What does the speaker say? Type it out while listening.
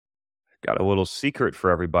Got a little secret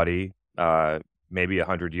for everybody. Maybe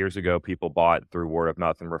 100 years ago, people bought through word of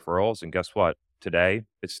mouth and referrals. And guess what? Today,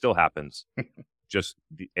 it still happens.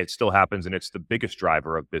 It still happens. And it's the biggest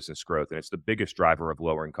driver of business growth. And it's the biggest driver of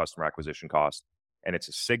lowering customer acquisition costs. And it's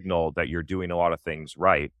a signal that you're doing a lot of things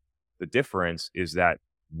right. The difference is that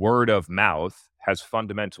word of mouth has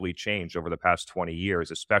fundamentally changed over the past 20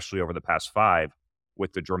 years, especially over the past five,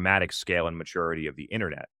 with the dramatic scale and maturity of the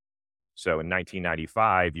internet. So in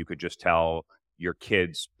 1995, you could just tell your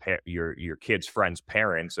kids' friends'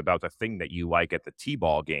 parents about the thing that you like at the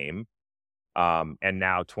t-ball game. And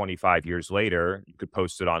now, 25 years later, you could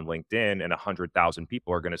post it on LinkedIn, and 100,000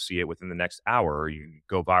 people are going to see it within the next hour. Or you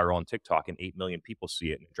go viral on TikTok, and 8 million people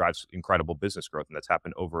see it, and it drives incredible business growth. And that's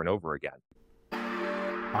happened over and over again.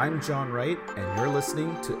 I'm John Wright, and you're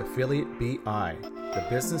listening to Affiliate BI, the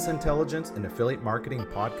business intelligence and affiliate marketing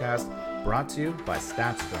podcast brought to you by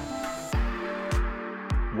StatsDrone.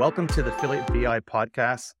 Welcome to the Affiliate BI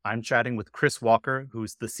podcast. I'm chatting with Chris Walker,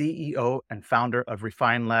 who's the CEO and founder of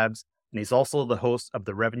Refine Labs, and he's also the host of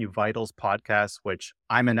the Revenue Vitals podcast, which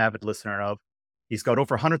I'm an avid listener of. He's got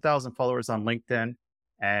over 100,000 followers on LinkedIn.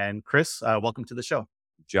 And Chris, welcome to the show.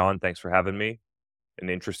 John, thanks for having me. An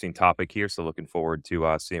interesting topic here, so looking forward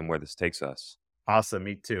to seeing where this takes us. Awesome,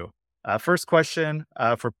 me too. First question,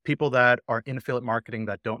 for people that are in affiliate marketing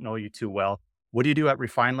that don't know you too well, what do you do at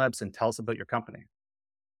Refine Labs, and tell us about your company?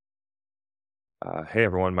 Hey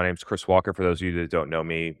everyone, my name is Chris Walker. For those of you that don't know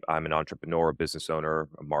me, I'm an entrepreneur, a business owner,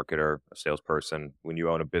 a marketer, a salesperson. When you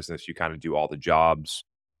own a business, you kind of do all the jobs.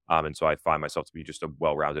 And so I find myself to be just a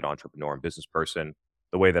well-rounded entrepreneur and business person.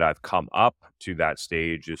 The way that I've come up to that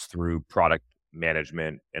stage is through product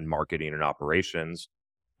management and marketing and operations.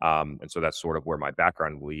 And so that's sort of where my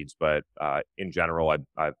background leads. But in general,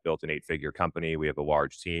 I've built an 8-figure company. We have a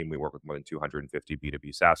large team. We work with more than 250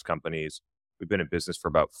 B2B SaaS companies. We've been in business for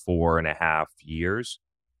about 4.5 years.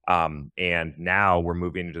 And now we're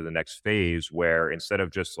moving into the next phase where instead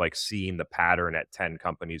of just like seeing the pattern at 10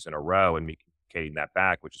 companies in a row and me communicating that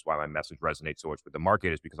back, which is why my message resonates so much with the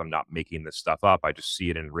market, is because I'm not making this stuff up. I just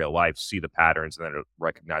see it in real life, see the patterns, and then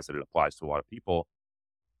recognize that it applies to a lot of people.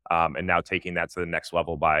 And now taking that to the next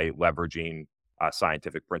level by leveraging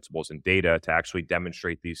scientific principles and data to actually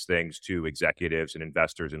demonstrate these things to executives and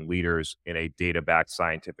investors and leaders in a data-backed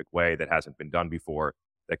scientific way that hasn't been done before,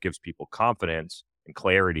 that gives people confidence and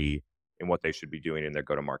clarity in what they should be doing in their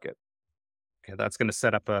go-to-market. Okay, that's going to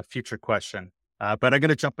set up a future question. But I'm going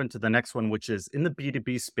to jump into the next one, which is in the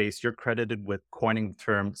B2B space, you're credited with coining the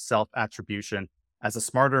term self-attribution as a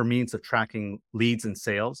smarter means of tracking leads and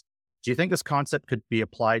sales. Do you think this concept could be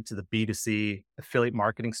applied to the B2C affiliate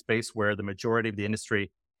marketing space where the majority of the industry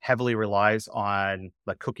heavily relies on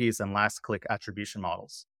like cookies and last click attribution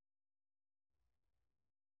models?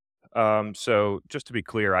 So just to be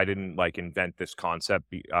clear, I didn't like invent this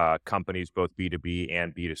concept. Companies, both B2B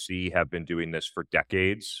and B2C, have been doing this for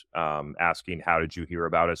decades, asking, how did you hear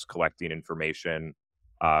about us, collecting information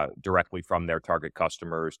directly from their target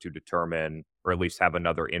customers to determine, or at least have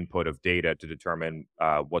another input of data to determine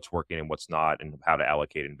what's working and what's not, and how to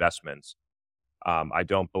allocate investments. I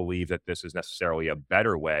don't believe that this is necessarily a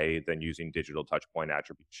better way than using digital touchpoint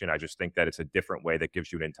attribution. I just think that it's a different way that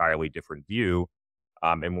gives you an entirely different view.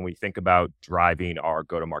 And when we think about driving our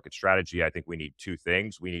go-to-market strategy, I think we need two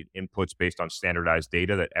things. We need inputs based on standardized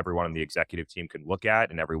data that everyone on the executive team can look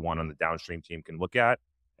at and everyone on the downstream team can look at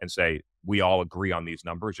and say, we all agree on these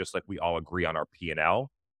numbers, just like we all agree on our P&L.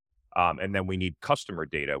 And then we need customer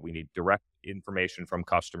data. We need direct information from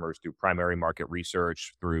customers through primary market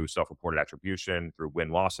research, through self-reported attribution, through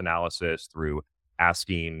win-loss analysis, through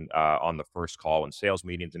asking on the first call in sales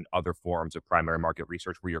meetings and other forms of primary market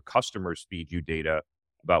research where your customers feed you data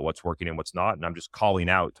about what's working and what's not. And I'm just calling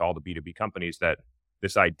out to all the B2B companies that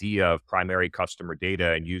this idea of primary customer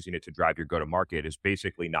data and using it to drive your go-to-market is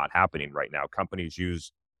basically not happening right now. Companies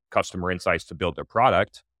use customer insights to build their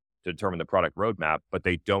product, to determine the product roadmap, but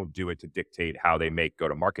they don't do it to dictate how they make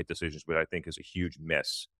go-to-market decisions, which I think is a huge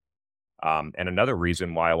miss. And another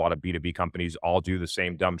reason why a lot of B2B companies all do the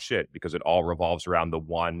same dumb shit, because it all revolves around the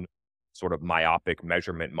one sort of myopic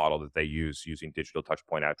measurement model that they use using digital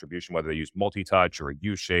touchpoint attribution, whether they use multi-touch or a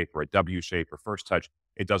U shape or a W shape or first touch,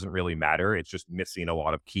 it doesn't really matter. It's just missing a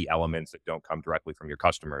lot of key elements that don't come directly from your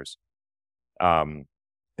customers.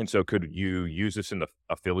 And so could you use this in the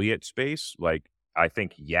affiliate space? Like, I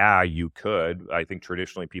think, yeah, you could. I think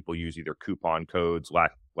traditionally people use either coupon codes,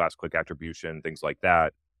 last click attribution, things like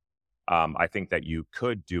that. I think that you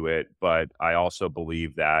could do it, but I also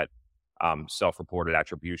believe that self-reported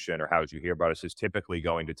attribution, or how did you hear about us, is typically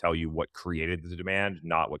going to tell you what created the demand,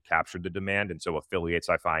 not what captured the demand. And so affiliates,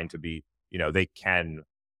 I find to be, they can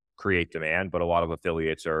create demand, but a lot of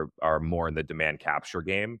affiliates are more in the demand capture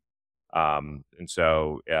game. And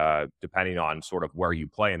so, depending on sort of where you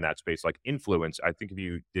play in that space, like influence, I think if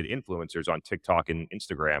you did influencers on TikTok and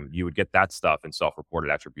Instagram, you would get that stuff in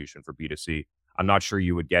self-reported attribution for B2C. I'm not sure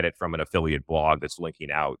you would get it from an affiliate blog that's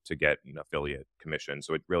linking out to get an affiliate commission.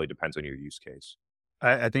 So it really depends on your use case.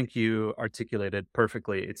 I think you articulated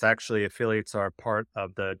perfectly. It's actually affiliates are part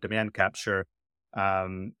of the demand capture.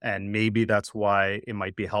 And maybe that's why it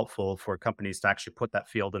might be helpful for companies to actually put that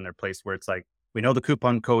field in their place where it's like, we know the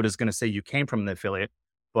coupon code is going to say you came from the affiliate,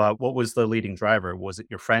 but what was the leading driver? Was it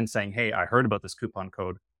your friend saying, hey, I heard about this coupon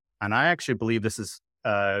code? And I actually believe this is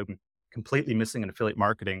completely missing in affiliate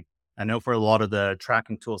marketing. I know for a lot of the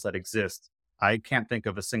tracking tools that exist, I can't think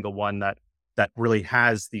of a single one that really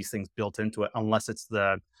has these things built into it, unless it's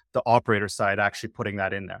the operator side actually putting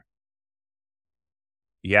that in there.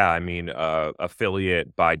 Yeah, I mean,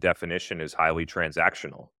 affiliate by definition is highly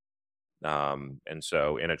transactional. And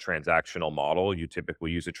so in a transactional model, you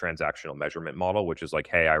typically use a transactional measurement model, which is like,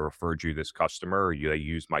 hey, I referred you this customer, or they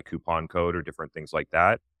used my coupon code or different things like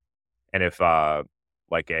that. And if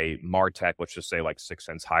like a Martech, let's just say like 6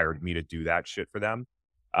 Sense hired me to do that shit for them,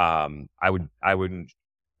 I wouldn't,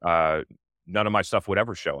 uh, none of my stuff would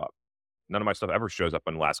ever show up. None of my stuff ever shows up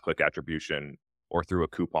on last click attribution or through a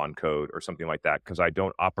coupon code or something like that because I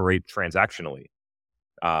don't operate transactionally.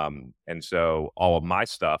 And so all of my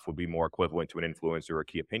stuff would be more equivalent to an influencer or a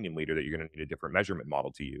key opinion leader that you're going to need a different measurement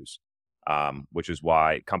model to use. Which is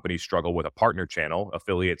why companies struggle with a partner channel.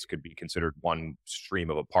 Affiliates could be considered one stream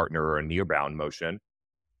of a partner or a near-bound motion.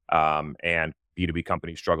 And B2B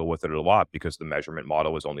companies struggle with it a lot because the measurement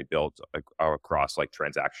model is only built across like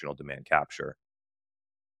transactional demand capture.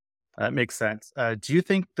 That makes sense. Do you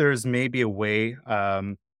think there's maybe a way,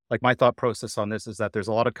 like my thought process on this is that there's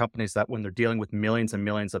a lot of companies that when they're dealing with millions and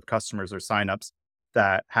millions of customers or signups,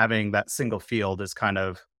 that having that single field is kind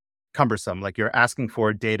of cumbersome. Like you're asking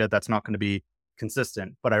for data that's not going to be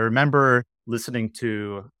consistent. But I remember listening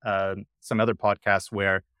to some other podcasts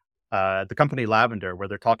where the company Lavender, where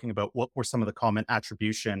they're talking about what were some of the common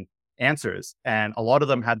attribution answers. And a lot of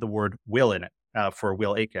them had the word Will in it for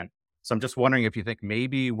Will Aiken. So I'm just wondering if you think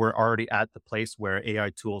maybe we're already at the place where AI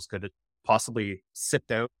tools could possibly sift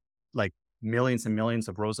out like millions and millions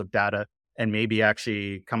of rows of data and maybe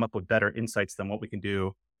actually come up with better insights than what we can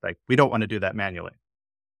do. Like we don't want to do that manually.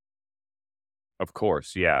 Of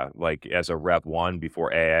course, yeah. Like as a Rev 1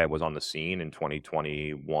 before AI was on the scene in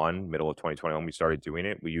 2021, middle of 2021, we started doing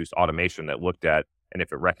it. We used automation that looked at, and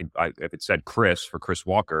if it said Chris for Chris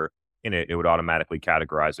Walker in it, it would automatically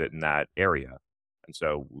categorize it in that area. And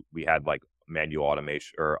so we had like manual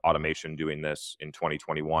automation doing this in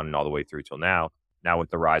 2021 and all the way through till now. Now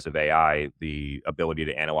with the rise of AI, the ability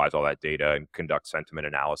to analyze all that data and conduct sentiment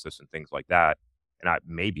analysis and things like that, and I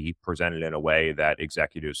maybe present it in a way that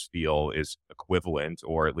executives feel is equivalent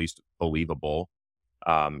or at least believable,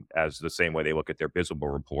 as the same way they look at their visible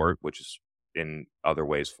report, which is in other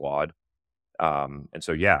ways flawed. And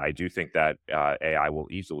so, yeah, I do think that AI will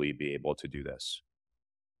easily be able to do this.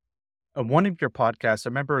 One of your podcasts, I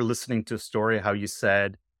remember listening to a story how you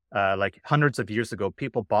said, like hundreds of years ago,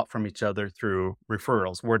 people bought from each other through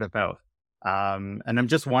referrals, word of mouth. And I'm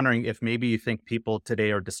just wondering if maybe you think people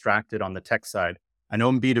today are distracted on the tech side. I know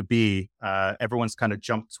in B2B, everyone's kind of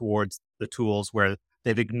jumped towards the tools where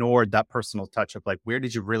they've ignored that personal touch of like, where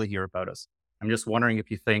did you really hear about us? I'm just wondering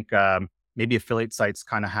if you think maybe affiliate sites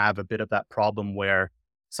kind of have a bit of that problem where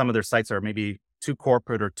some of their sites are maybe too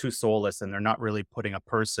corporate or too soulless and they're not really putting a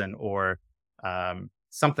person or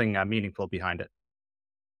something meaningful behind it.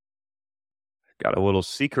 Got a little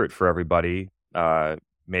secret for everybody.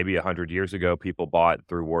 Maybe 100 years ago, people bought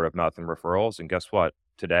through word of mouth and referrals, and guess what?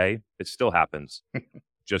 Today, it still happens.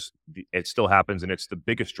 It still happens, and it's the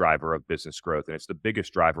biggest driver of business growth, and it's the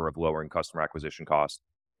biggest driver of lowering customer acquisition costs.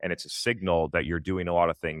 And it's a signal that you're doing a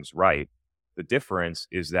lot of things right. The difference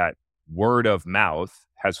is that word of mouth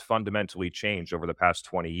has fundamentally changed over the past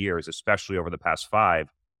 20 years, especially over the past 5,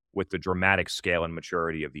 with the dramatic scale and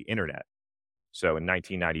maturity of the internet. So in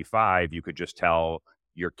 1995, you could just tell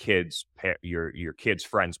your your kids'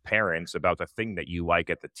 friends' parents about the thing that you like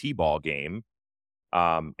at the t-ball game.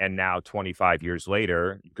 And now 25 years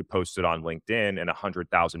later, you could post it on LinkedIn and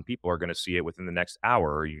 100,000 people are going to see it within the next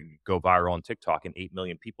hour. Or you go viral on TikTok and 8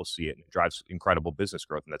 million people see it and it drives incredible business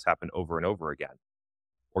growth. And that's happened over and over again.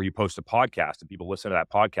 Or you post a podcast and people listen to that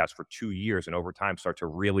podcast for 2 years and over time start to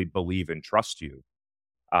really believe and trust you.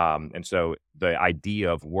 And so the idea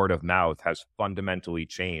of word of mouth has fundamentally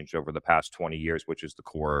changed over the past 20 years, which is the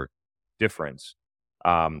core difference.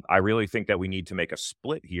 I really think that we need to make a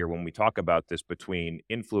split here when we talk about this between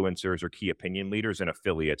influencers or key opinion leaders and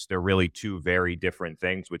affiliates. They're really two very different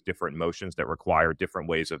things with different motions that require different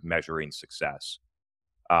ways of measuring success.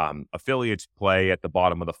 Affiliates play at the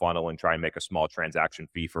bottom of the funnel and try and make a small transaction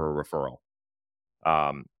fee for a referral.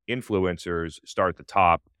 Influencers start at the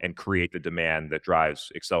top and create the demand that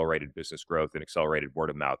drives accelerated business growth and accelerated word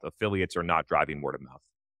of mouth. Affiliates are not driving word of mouth.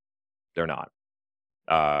 They're not.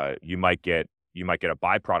 You might get a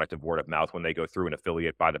byproduct of word of mouth when they go through an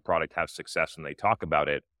affiliate, buy the product, have success, and they talk about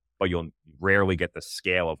it. But you'll rarely get the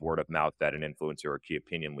scale of word of mouth that an influencer or key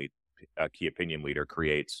opinion leader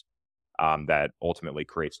creates, that ultimately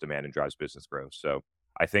creates demand and drives business growth. So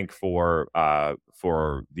I think for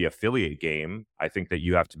the affiliate game, I think that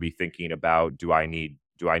you have to be thinking about, do I need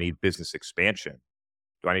business expansion?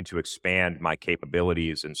 Do I need to expand my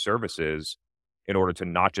capabilities and services in order to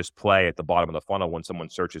not just play at the bottom of the funnel when someone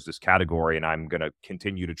searches this category, and I'm going to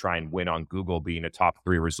continue to try and win on Google being a top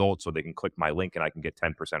 3 result so they can click my link and I can get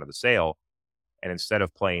 10% of the sale. And instead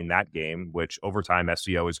of playing that game, which over time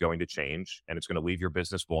SEO is going to change and it's going to leave your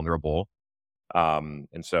business vulnerable. And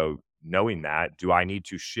so knowing that, do I need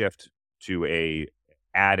to shift to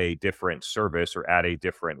add a different service or add a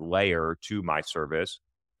different layer to my service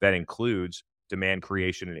that includes demand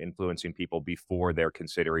creation and influencing people before they're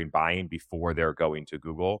considering buying, before they're going to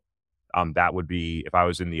Google? That would be, if I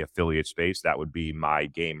was in the affiliate space, that would be my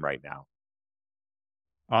game right now.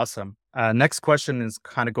 Awesome. Next question is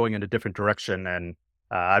kind of going in a different direction. And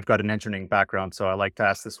I've got an engineering background, so I like to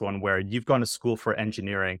ask this one where you've gone to school for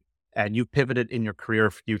engineering and you pivoted in your career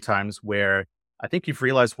a few times where I think you've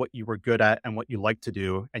realized what you were good at and what you like to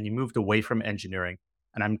do, and you moved away from engineering.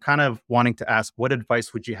 And I'm kind of wanting to ask, what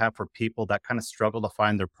advice would you have for people that kind of struggle to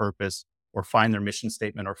find their purpose or find their mission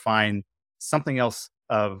statement or find something else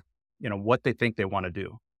of, what they think they want to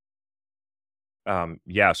do?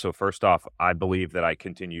 Yeah. So first off, I believe that I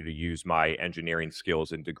continue to use my engineering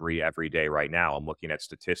skills and degree every day right now. I'm looking at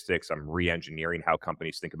statistics. I'm re-engineering how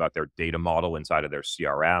companies think about their data model inside of their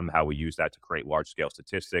CRM, how we use that to create large scale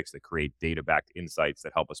statistics that create data-backed insights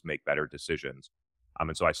that help us make better decisions.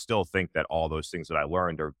 And so I still think that all those things that I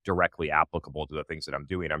learned are directly applicable to the things that I'm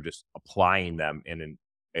doing. I'm just applying them in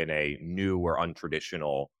a new or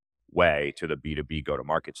untraditional way to the B2B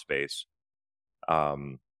go-to-market space.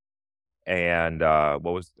 Um, what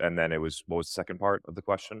was the second part of the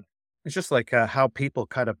question? It's just like how people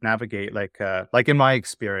kind of navigate, like in my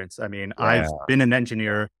experience. I mean, Yeah. I've been an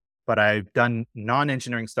engineer, but I've done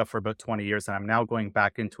non-engineering stuff for about 20 years, and I'm now going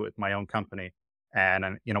back into it with my own company.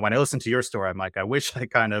 And when I listen to your story, I'm like, I wish I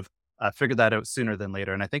kind of figured that out sooner than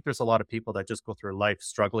later. And I think there's a lot of people that just go through life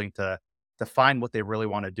struggling to find what they really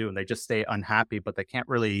want to do, and they just stay unhappy, but they can't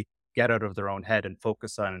really get out of their own head and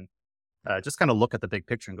focus on just kind of look at the big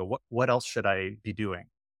picture and go, what else should I be doing?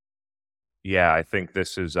 Yeah, I think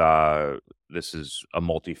this is a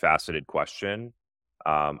multifaceted question.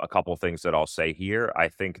 A couple things that I'll say here. I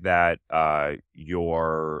think that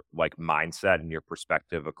your like mindset and your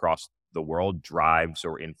perspective across the world drives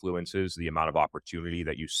or influences the amount of opportunity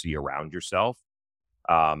that you see around yourself.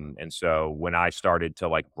 And so when I started to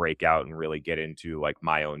like break out and really get into like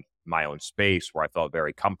my own space where I felt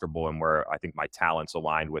very comfortable and where I think my talents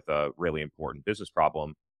aligned with a really important business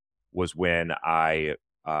problem was when I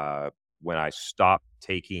stopped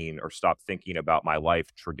taking or stopped thinking about my life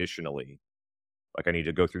traditionally. Like I need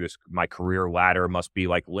to go through this. My career ladder must be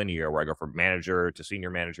like linear, where I go from manager to senior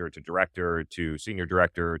manager to director to senior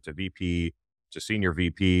director to VP to senior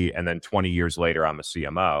VP, and then 20 years later, I'm a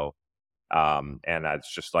CMO. And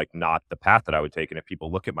that's just like not the path that I would take. And if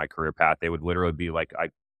people look at my career path, they would literally be like,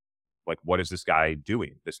 what is this guy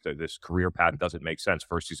doing? This career path doesn't make sense.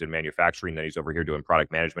 First he's in manufacturing, then he's over here doing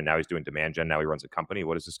product management. Now he's doing demand gen. Now he runs a company.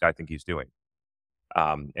 What does this guy think he's doing?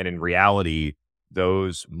 And in reality,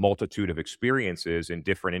 those multitude of experiences in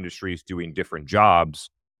different industries doing different jobs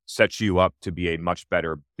sets you up to be a much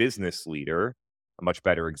better business leader, a much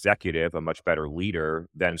better executive, a much better leader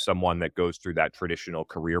than someone that goes through that traditional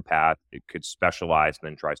career path. It could specialize and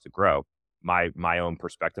then tries to grow. My own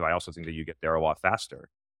perspective, I also think that you get there a lot faster.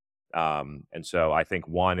 And so I think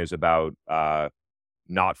one is about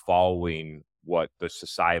not following what the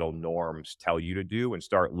societal norms tell you to do and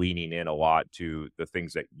start leaning in a lot to the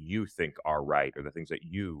things that you think are right or the things that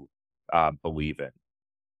you believe in.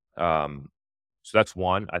 So that's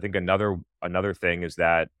one. I think another thing is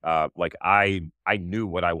that like I knew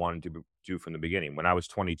what I wanted to do from the beginning. When I was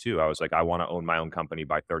 22, I was like, I want to own my own company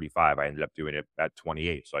by 35. I ended up doing it at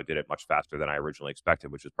 28, so I did it much faster than I originally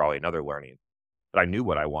expected, which is probably another learning. But I knew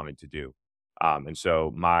what I wanted to do. And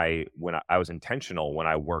so when I was intentional when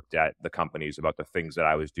I worked at the companies about the things that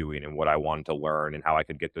I was doing and what I wanted to learn and how I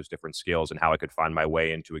could get those different skills and how I could find my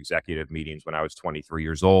way into executive meetings when I was 23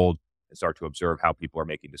 years old and start to observe how people are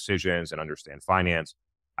making decisions and understand finance.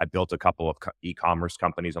 I built a couple of e-commerce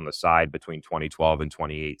companies on the side between 2012 and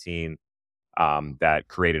 2018 that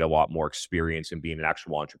created a lot more experience in being an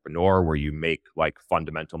actual entrepreneur, where you make like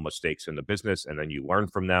fundamental mistakes in the business and then you learn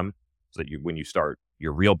from them, so that when you start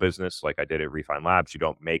your real business, like I did at Refine Labs, you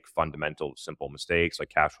don't make fundamental, simple mistakes like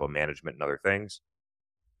cash flow management and other things.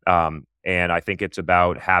 And I think it's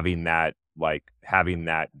about having that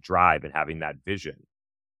drive and having that vision.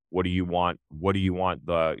 What do you want? What do you want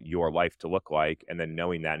your life to look like? And then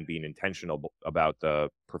knowing that and being intentional about the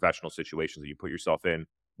professional situations that you put yourself in.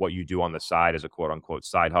 What you do on the side as a quote unquote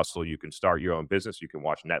side hustle. You can start your own business. You can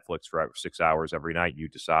watch Netflix for 6 hours every night. You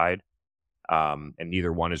decide. And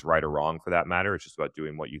neither one is right or wrong for that matter. It's just about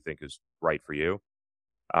doing what you think is right for you.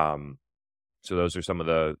 Um, so those are some of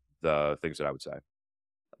the things that I would say.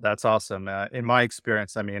 That's awesome. In my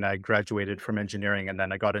experience, I mean, I graduated from engineering and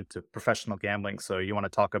then I got into professional gambling. So you want to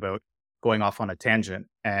talk about going off on a tangent,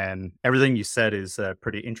 and everything you said is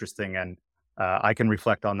pretty interesting. And I can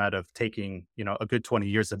reflect on that of taking, a good 20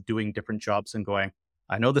 years of doing different jobs and going,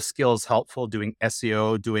 I know the skill is helpful doing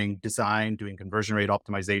SEO, doing design, doing conversion rate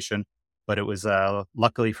optimization. But it was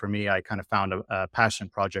luckily for me, I kind of found a passion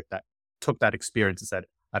project that took that experience and said,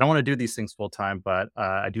 I don't want to do these things full time, but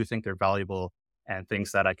I do think they're valuable and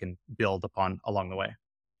things that I can build upon along the way.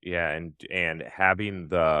 Yeah, and having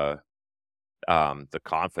the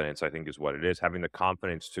confidence, I think, is what it is. Having the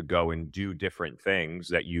confidence to go and do different things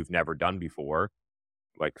that you've never done before,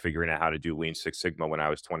 like figuring out how to do Lean Six Sigma when I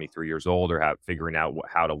was 23 years old, or figuring out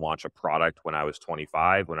how to launch a product when I was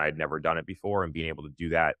 25, when I had never done it before, and being able to do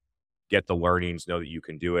that, get the learnings, know that you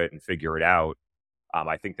can do it, and figure it out.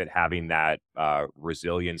 I think that having that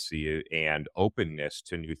resiliency and openness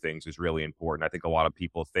to new things is really important. I think a lot of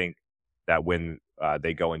people think that when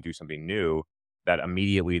they go and do something new, that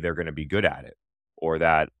immediately they're going to be good at it, or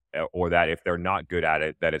that if they're not good at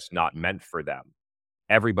it, that it's not meant for them.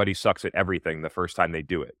 Everybody sucks at everything the first time they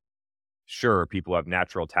do it. Sure, people have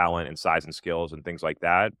natural talent and size and skills and things like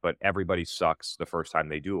that, but everybody sucks the first time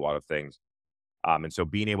they do a lot of things. And so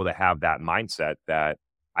being able to have that mindset that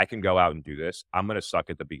I can go out and do this, I'm going to suck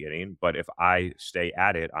at the beginning, but if I stay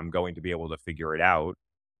at it, I'm going to be able to figure it out.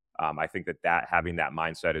 I think that having that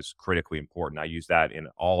mindset is critically important. I use that in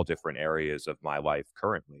all different areas of my life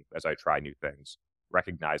currently as I try new things,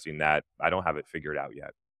 recognizing that I don't have it figured out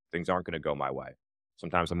yet. Things aren't going to go my way.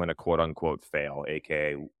 Sometimes I'm going to quote unquote fail,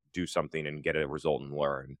 aka do something and get a result and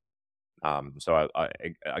learn.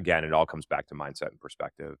 Again, it all comes back to mindset and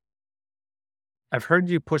perspective. I've heard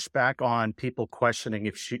you push back on people questioning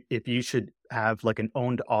if you should have like an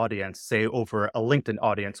owned audience, say over a LinkedIn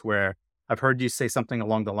audience, where I've heard you say something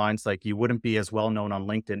along the lines like you wouldn't be as well known on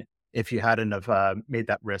LinkedIn if you hadn't have made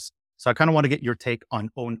that risk. So I kind of want to get your take on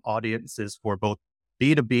owned audiences for both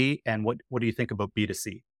B2B and what do you think about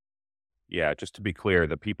B2C? Yeah, just to be clear,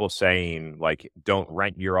 the people saying like don't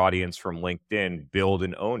rent your audience from LinkedIn, build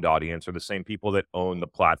an owned audience are the same people that own the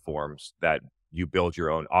platforms that you build your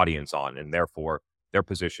own audience on, and therefore their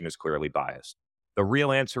position is clearly biased. The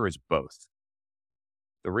real answer is both.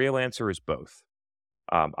 The real answer is both.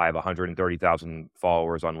 I have 130,000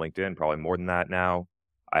 followers on LinkedIn, probably more than that now.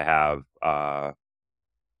 I have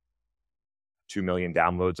 2 million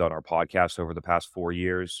downloads on our podcast over the past 4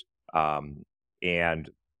 years. And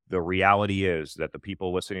the reality is that the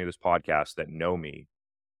people listening to this podcast that know me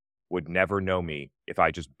would never know me if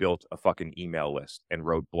I just built a fucking email list and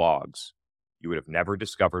wrote blogs. You would have never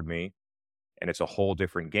discovered me, and it's a whole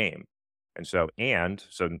different game. And so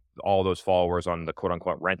all those followers on the quote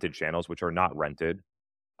unquote rented channels, which are not rented,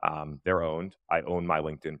 they're owned. I own my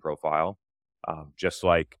LinkedIn profile, just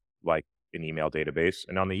like an email database.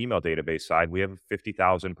 And on the email database side, we have a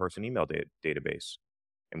 50,000 person email database.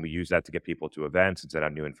 And we use that to get people to events and send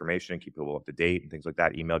out new information and keep people up to date and things like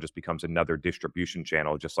that. Email just becomes another distribution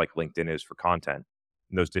channel, just like LinkedIn is for content.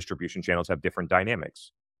 And those distribution channels have different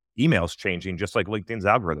dynamics. Email's changing just like LinkedIn's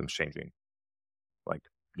algorithm's changing. Like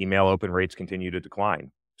email open rates continue to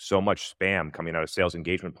decline. So much spam coming out of sales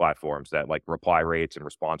engagement platforms that like reply rates and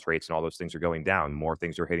response rates and all those things are going down. More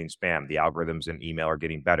things are hitting spam. The algorithms in email are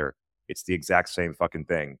getting better. It's the exact same fucking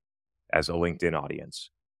thing as a LinkedIn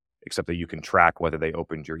audience, except that you can track whether they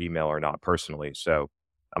opened your email or not personally. So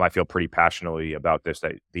I feel pretty passionately about this,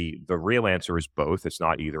 that the real answer is both. It's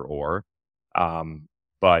not either or.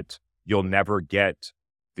 But you'll never get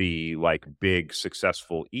the like big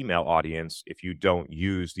successful email audience if you don't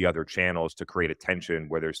use the other channels to create attention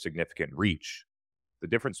where there's significant reach. The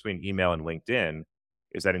difference between email and LinkedIn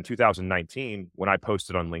is that in 2019, when I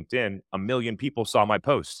posted on LinkedIn, a million people saw my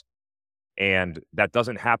post. And that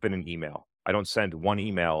doesn't happen in email. I don't send one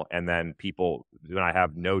email and then people, when I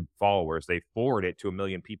have no followers, they forward it to a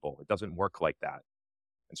million people. It doesn't work like that.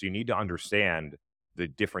 And so you need to understand the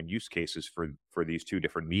different use cases for these two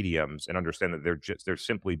different mediums and understand that they're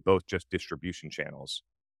simply both just distribution channels.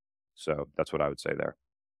 So that's what I would say there.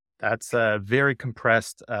 That's a very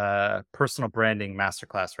compressed personal branding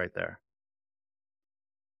masterclass right there.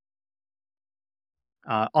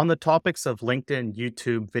 On the topics of LinkedIn,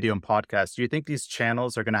 YouTube, video, and podcast, do you think these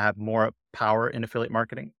channels are going to have more power in affiliate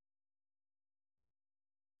marketing?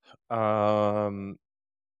 Um,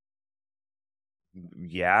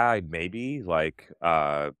 yeah, maybe.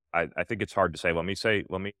 I think it's hard to say. Let me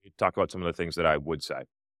talk about some of the things that I would say.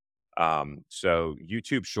 So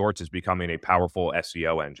YouTube Shorts is becoming a powerful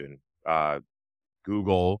SEO engine.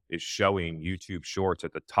 Google is showing YouTube Shorts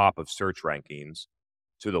at the top of search rankings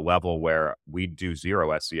to the level where we do zero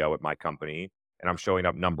SEO at my company, and I'm showing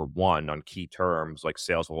up number one on key terms like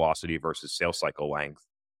sales velocity versus sales cycle length.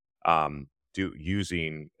 What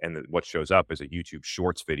shows up is a YouTube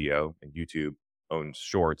Shorts video, and YouTube owns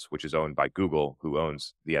Shorts, which is owned by Google, who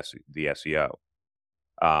owns the SEO.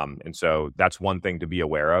 And so that's one thing to be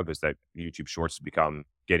aware of, is that YouTube Shorts become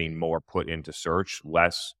getting more put into search,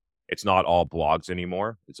 less. It's not all blogs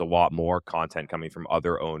anymore. It's a lot more content coming from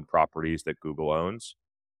other owned properties that Google owns.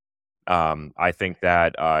 I think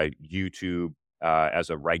that YouTube, as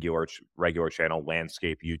a regular channel,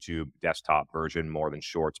 landscape YouTube desktop version more than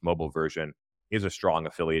Shorts mobile version, is a strong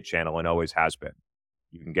affiliate channel and always has been.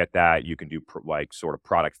 You can get that. You can do sort of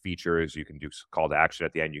product features. You can do call to action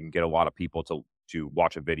at the end. You can get a lot of people to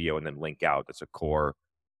watch a video and then link out. That's a core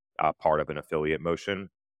part of an affiliate motion.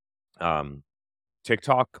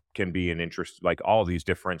 TikTok can be an interest, like all these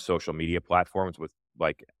different social media platforms with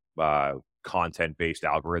like content based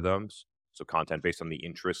algorithms. So content based on the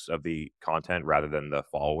interests of the content rather than the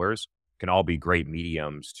followers can all be great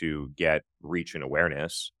mediums to get reach and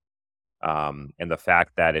awareness. And the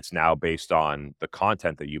fact that it's now based on the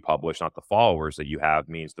content that you publish, not the followers that you have,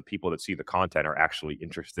 means the people that see the content are actually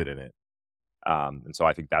interested in it. And so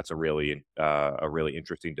I think that's a really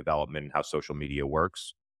interesting development in how social media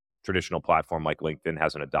works. Traditional platform like LinkedIn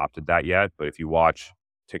hasn't adopted that yet, but if you watch,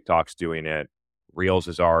 TikTok's doing it, Reels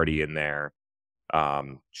is already in there,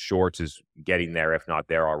 Shorts is getting there, if not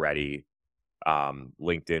there already.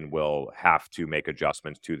 LinkedIn will have to make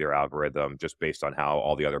adjustments to their algorithm just based on how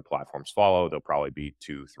all the other platforms follow. They'll probably be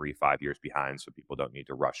 2, 3, 5 years behind, so people don't need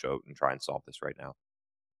to rush out and try and solve this right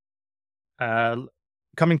now.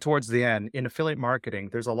 Coming towards the end, in affiliate marketing,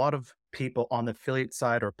 there's a lot of people on the affiliate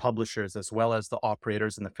side or publishers, as well as the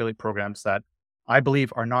operators and affiliate programs that I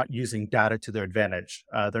believe are not using data to their advantage.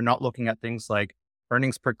 They're not looking at things like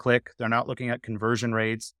earnings per click. They're not looking at conversion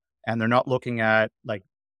rates, and they're not looking at like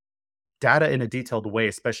data in a detailed way,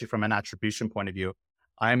 especially from an attribution point of view.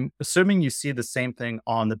 I'm assuming you see the same thing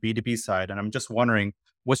on the B2B side. And I'm just wondering,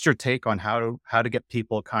 what's your take on how to get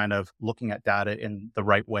people kind of looking at data in the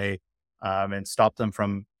right way, and stop them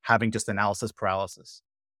from having just analysis paralysis?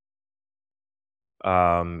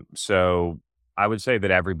 So I would say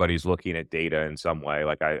that everybody's looking at data in some way.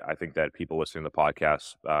 Like I think that people listening to the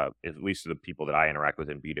podcast, at least the people that I interact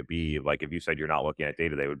with in B2B, like if you said you're not looking at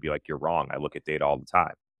data, they would be like, you're wrong. I look at data all the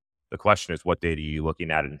time. The question is, what data are you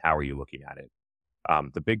looking at and how are you looking at it?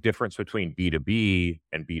 The big difference between B2B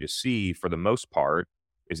and B2C, for the most part,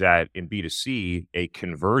 is that in B2C, a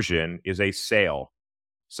conversion is a sale.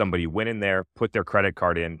 Somebody went in there, put their credit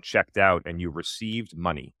card in, checked out, and you received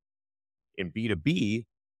money. In B2B,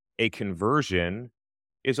 a conversion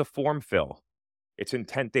is a form fill. It's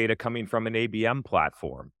intent data coming from an ABM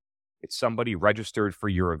platform. It's somebody registered for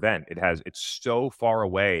your event. It's so far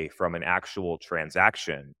away from an actual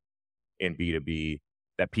transaction in B2B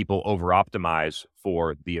that people over optimize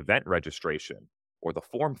for the event registration or the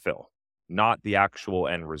form fill, not the actual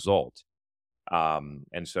end result.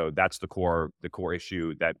 And so that's the core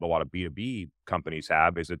issue that a lot of B2B companies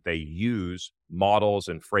have, is that they use models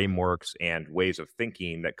and frameworks and ways of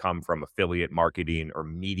thinking that come from affiliate marketing or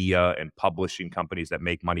media and publishing companies that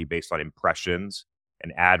make money based on impressions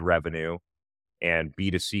and ad revenue, and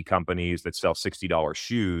B2C companies that sell $60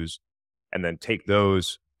 shoes, and then take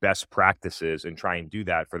those best practices and try and do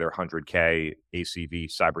that for their 100K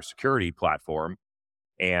ACV cybersecurity platform.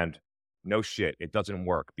 And no shit, it doesn't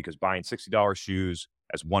work, because buying $60 shoes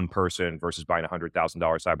as one person versus buying a $100,000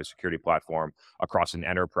 cybersecurity platform across an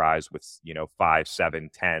enterprise with, 5, 7,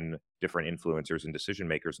 10 different influencers and decision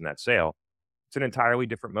makers in that sale, it's an entirely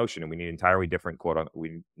different motion, and we need entirely different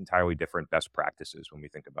best practices when we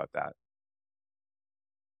think about that.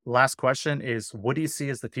 Last question is, what do you see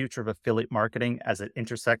as the future of affiliate marketing as it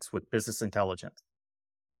intersects with business intelligence?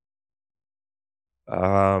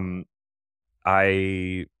 Um,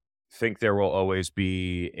 I think there will always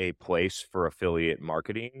be a place for affiliate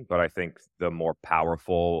marketing, but I think the more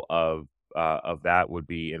powerful of that would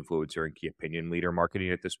be influencer and key opinion leader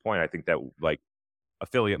marketing at this point. I think that like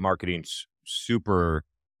affiliate marketing's super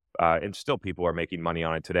and still people are making money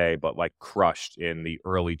on it today, but like crushed in the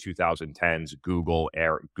early 2010s Google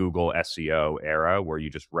SEO era where you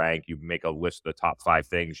just rank, you make a list of the top 5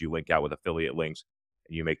 things, you link out with affiliate links,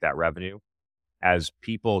 and you make that revenue. As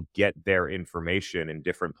people get their information in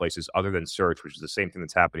different places other than search, which is the same thing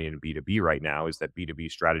that's happening in B2B right now, is that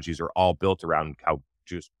B2B strategies are all built around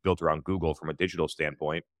Google from a digital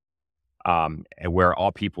standpoint, and where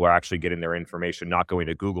all people are actually getting their information, not going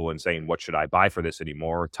to Google and saying, what should I buy for this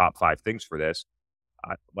anymore? Top 5 things for this.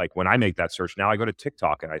 Like when I make that search now, I go to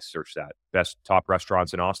TikTok and I search that best top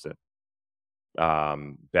restaurants in Austin,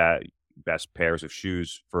 best pairs of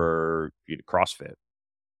shoes for CrossFit,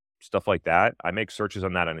 stuff like that. I make searches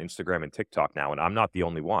on that on Instagram and TikTok now, and I'm not the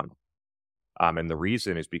only one. And the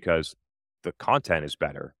reason is because the content is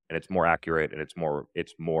better and it's more accurate and it's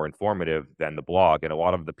more informative than the blog. And a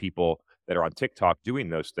lot of the people that are on TikTok doing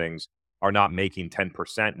those things are not making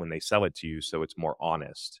 10% when they sell it to you, so it's more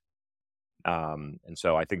honest. And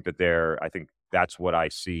so I think that's what I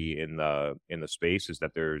see in the space is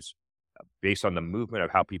that there's based on the movement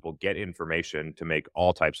of how people get information to make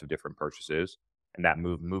all types of different purchases and that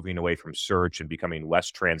moving away from search and becoming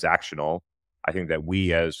less transactional. I think that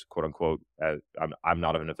we as quote unquote, I'm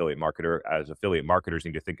not an affiliate marketer, as affiliate marketers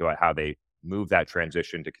need to think about how they move that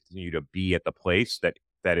transition to continue to be at the place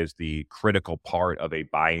that is the critical part of a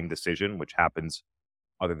buying decision, which happens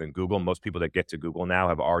other than Google. Most people that get to Google now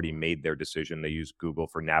have already made their decision. They use Google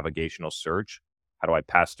for navigational search. How do I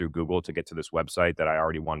pass through Google to get to this website that I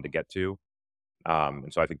already wanted to get to?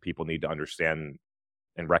 And so I think people need to understand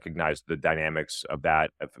and recognize the dynamics of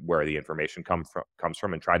that, of where the information comes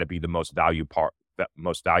from, and try to be the most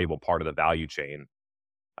valuable part of the value chain,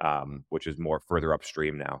 which is more further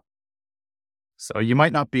upstream now. So you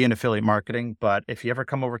might not be in affiliate marketing, but if you ever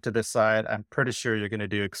come over to this side, I'm pretty sure you're going to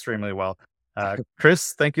do extremely well.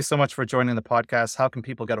 Chris, thank you so much for joining the podcast. How can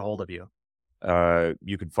people get a hold of you?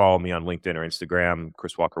 You can follow me on LinkedIn or Instagram,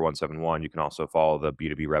 Chris Walker 171. You can also follow the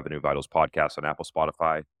B2B Revenue Vitals podcast on Apple,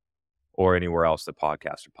 Spotify, or anywhere else that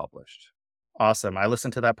podcasts are published. Awesome. I listen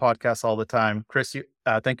to that podcast all the time. Chris,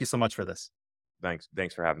 thank you so much for this.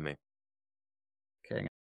 Thanks for having me. Okay.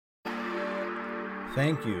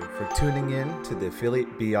 Thank you for tuning in to the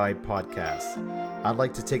Affiliate BI podcast. I'd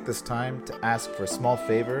like to take this time to ask for a small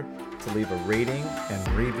favor to leave a rating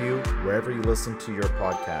and review wherever you listen to your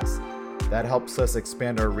podcast. That helps us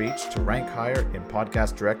expand our reach to rank higher in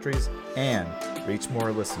podcast directories and reach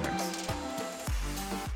more listeners.